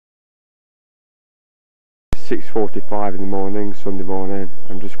6:45 in the morning, Sunday morning.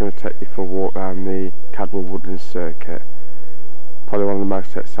 I'm just going to take you for a walk around the Cadwell Woodlands circuit. Probably one of the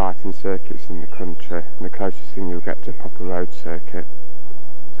most exciting circuits in the country, and the closest thing you'll get to a proper road circuit.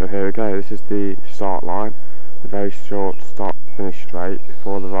 So here we go, this is the start line. A very short start finish straight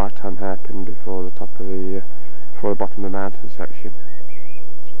before the right hand hairpin, before the top of the before the bottom of the mountain section.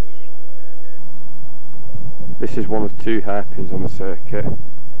 This is one of two hairpins on the circuit.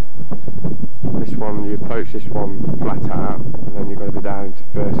 This one, you approach this one flat out, and then you've got to be down into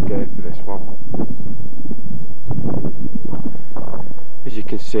first gear for this one. As you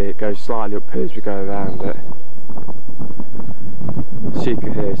can see, it goes slightly uphill as we go around it.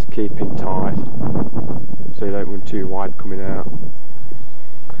 Seeker here is keeping tight, so you don't run too wide coming out.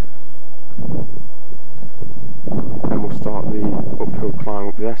 Then we'll start the uphill climb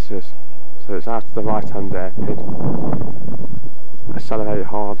up the S's. So it's out to the right hand hairpin. Accelerate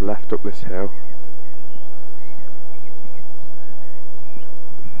hard left up this hill.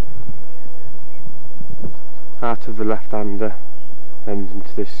 Out of the left hander and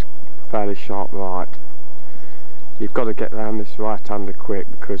into this fairly sharp right. You've got to get around this right hander quick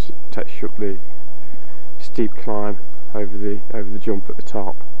because it takes you up the steep climb over the jump at the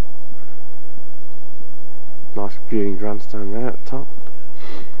top. Nice viewing grandstand there at the top.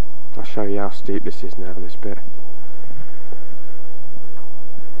 I'll show you how steep this is now, this bit.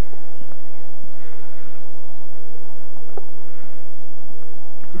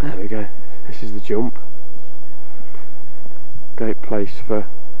 There we go, this is the jump. Great place for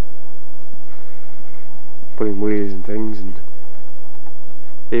putting wheelies and things, and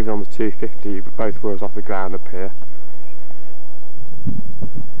even on the 250 you put both wheels off the ground up here.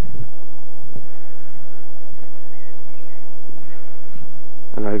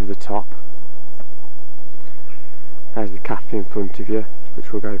 And over the top. There's the cafe in front of you,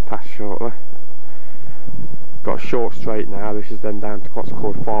 which we'll go past shortly. Got a short straight now. This is then down to what's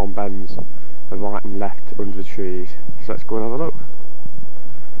called farm bends, the right and left under the trees. So let's go and have a look.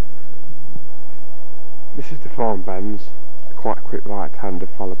 This is the farm bends, a quite quick right hander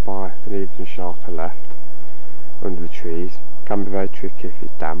followed by an even sharper left under the trees. Can be very tricky if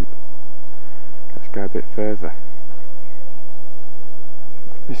it's damp. Let's go a bit further.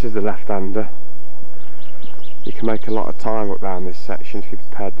 This is the left hander. You can make a lot of time up down this section if you're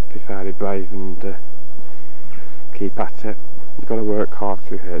prepared to be fairly brave and keep at it. You've got to work hard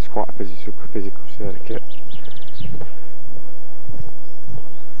through here. It's quite a physical circuit.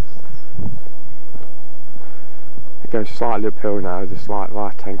 It goes slightly uphill now with a slight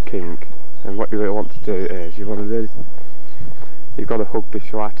right hand kink, and what you really want to do is you've got to hug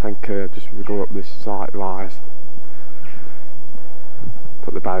this right hand curve just as we go up this slight rise.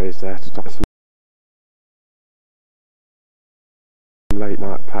 Put the barriers there to stop some late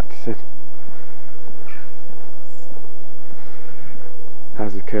night practicing.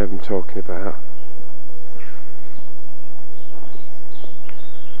 How's the curve I'm talking about?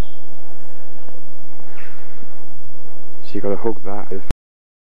 So you've got to hug that.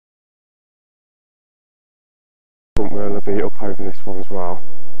 Front wheel will be up over this one as well.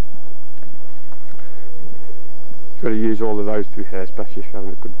 You've got to use all the roads through here, especially if you're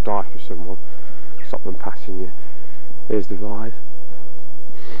having a good dive with someone. Stop them passing you. Here's the ride.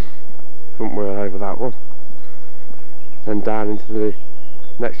 Front wheel over that one. And down into the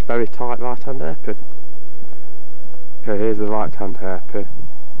next very tight right hand hairpin. Okay, here's the right hand hairpin.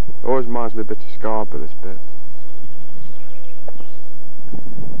 It always reminds me a bit of Scarborough, this bit.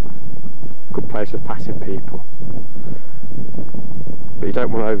 Good place for passing people. But you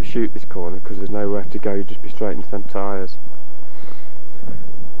don't want to overshoot this corner because there's nowhere to go, you just be straight into them tyres.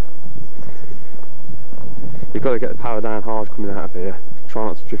 You've got to get the power down hard coming out of here. Try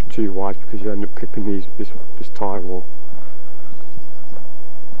not to drift too wide because you end up clipping this tyre wall.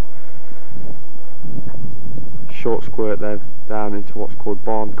 Short squirt then down into what's called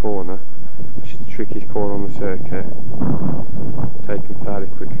Barn Corner, which is the trickiest corner on the circuit. Taken fairly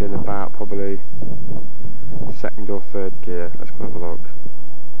quickly in about probably second or third gear. Let's go have a look.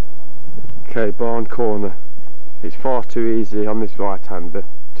 Okay, Barn Corner. It's far too easy on this right hander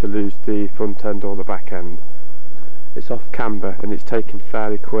to lose the front end or the back end. It's off camber and it's taken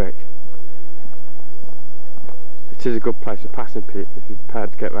fairly quick. It is a good place for passing people if you're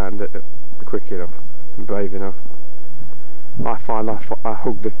prepared to get around it quick enough and brave enough. I find I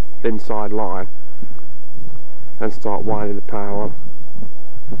hug the inside line and start winding the power on.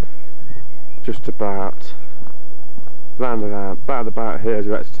 Just about about here as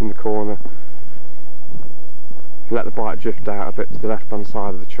we're exiting the corner. Let the bike drift out a bit to the left hand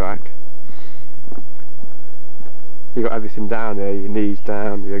side of the track. You've got everything down here, your knees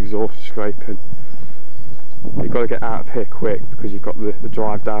down, your exhaust scraping. But you've got to get out of here quick because you've got the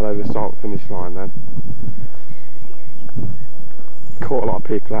drive down over the start finish line then. Caught a lot of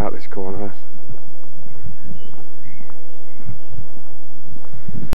people out this corner.